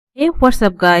Hey, what's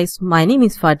up guys, my name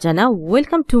is Farjana.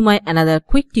 Welcome to my another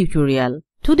quick tutorial.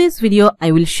 Today's video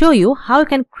I will show you how you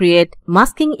can create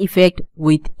masking effect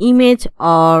with image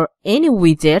or any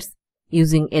widgets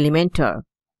using Elementor.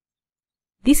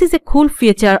 This is a cool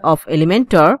feature of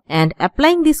Elementor, and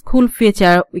applying this cool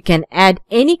feature we can add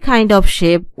any kind of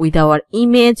shape with our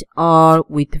image or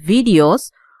with videos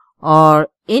or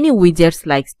any widgets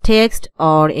like text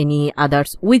or any other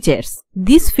widgets.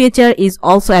 This feature is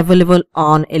also available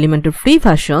on Elementor free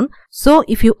version. So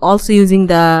if you also using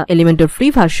the Elementor free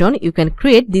version, you can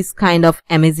create this kind of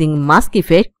amazing mask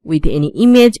effect with any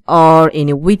image or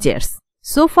any widgets.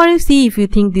 So far you see, if you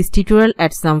think this tutorial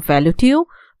adds some value to you,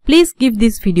 please give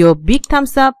this video a big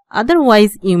thumbs up.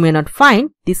 Otherwise you may not find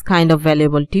this kind of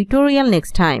valuable tutorial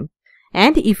next time.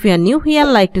 And if you are new here,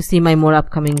 like to see my more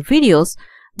upcoming videos,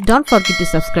 don't forget to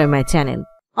subscribe my channel.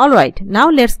 Alright, now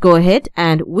let's go ahead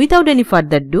and without any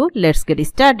further ado, let's get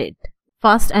started.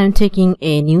 First, I am taking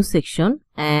a new section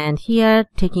and here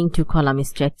taking two column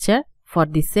structure. For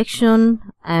this section,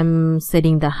 I am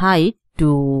setting the height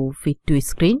to fit to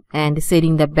screen and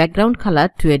setting the background color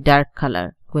to a dark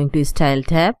color. Going to style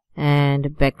tab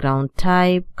and background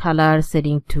type color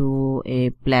setting to a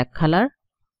black color.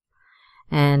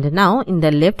 And now in the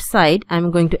left side,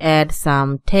 I'm going to add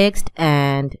some text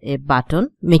and a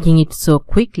button, making it so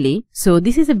quickly. So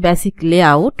this is a basic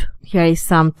layout. Here is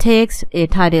some text, a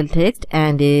title text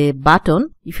and a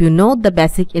button. If you know the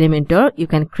basic Elementor, you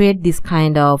can create this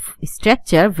kind of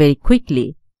structure very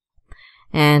quickly.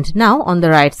 And now on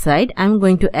the right side, I'm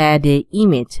going to add a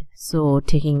image. So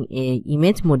taking a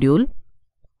image module,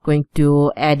 going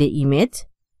to add a image.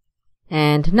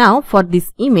 And now for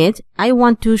this image, I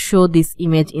want to show this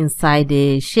image inside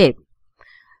a shape.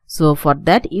 So for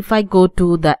that, if I go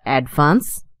to the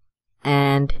advanced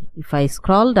and if I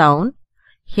scroll down,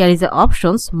 here is the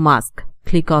options mask.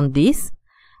 Click on this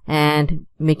and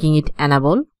making it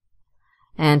enable.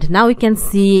 And now we can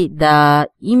see the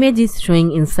image is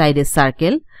showing inside a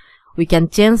circle. We can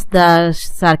change the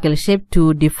circle shape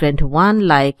to different one,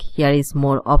 like here is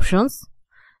more options,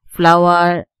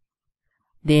 flower,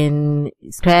 then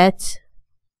scratch,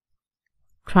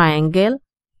 triangle,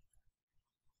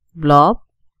 blob,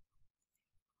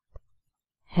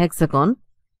 hexagon,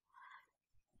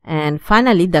 and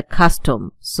finally the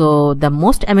custom. So the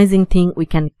most amazing thing, we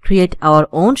can create our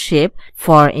own shape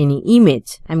for any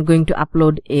image. I'm going to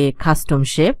upload a custom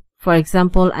shape. For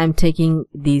example, I'm taking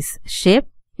this shape.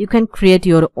 You can create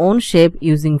your own shape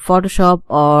using Photoshop,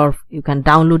 or you can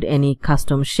download any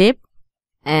custom shape.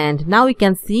 And now we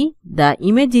can see the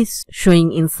image is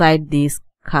showing inside this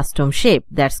custom shape.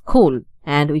 That's cool.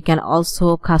 And we can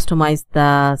also customize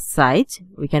the size.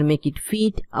 We can make it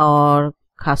fit or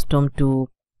custom to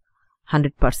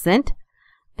 100%.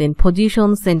 Then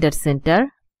position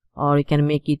center, or we can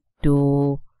make it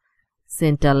to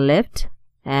center left,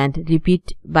 and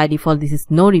repeat. By default this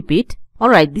is no repeat.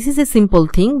 Alright, this is a simple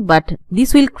thing, but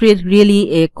this will create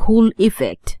really a cool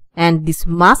effect. And this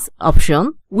mask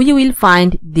option, we will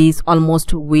find this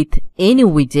almost with any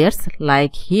widgets.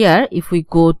 Like here, if we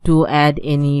go to add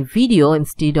any video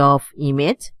instead of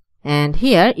image, and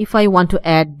here if I want to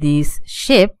add this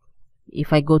shape,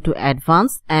 if I go to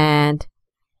advanced and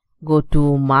go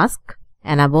to mask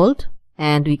enabled,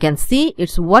 and we can see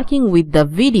it's working with the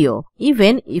video.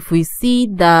 Even if we see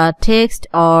the text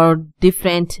or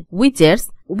different widgets,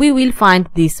 we will find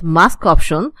this mask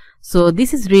option. So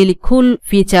this is really cool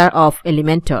feature of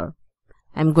Elementor.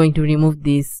 I'm going to remove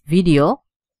this video.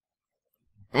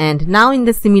 And now in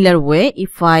the similar way,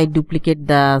 if I duplicate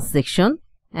the section,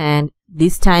 and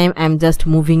this time I'm just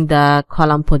moving the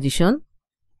column position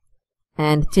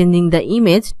and changing the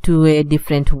image to a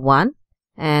different one.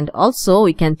 And also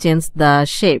we can change the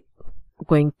shape.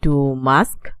 Going to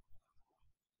mask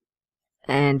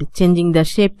and changing the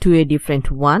shape to a different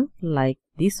one, like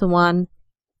this one.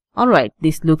 Alright,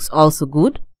 this looks also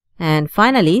good. And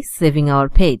finally saving our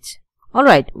page.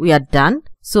 Alright, we are done.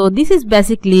 So this is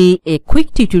basically a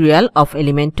quick tutorial of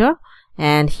Elementor.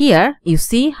 And here you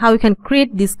see how you can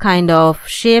create this kind of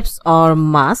shapes or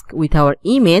mask with our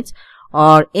image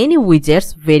or any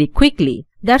widgets very quickly.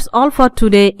 That's all for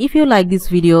today. If you like this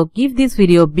video, give this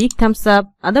video a big thumbs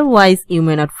up. Otherwise you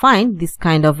may not find this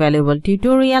kind of valuable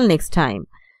tutorial next time.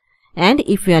 And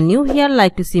if you are new here,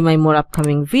 like to see my more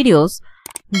upcoming videos,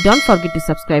 don't forget to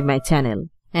subscribe my channel.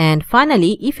 And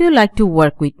finally, if you like to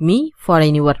work with me for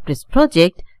any WordPress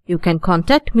project, you can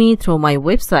contact me through my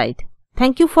website.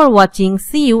 Thank you for watching.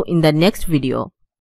 See you in the next video.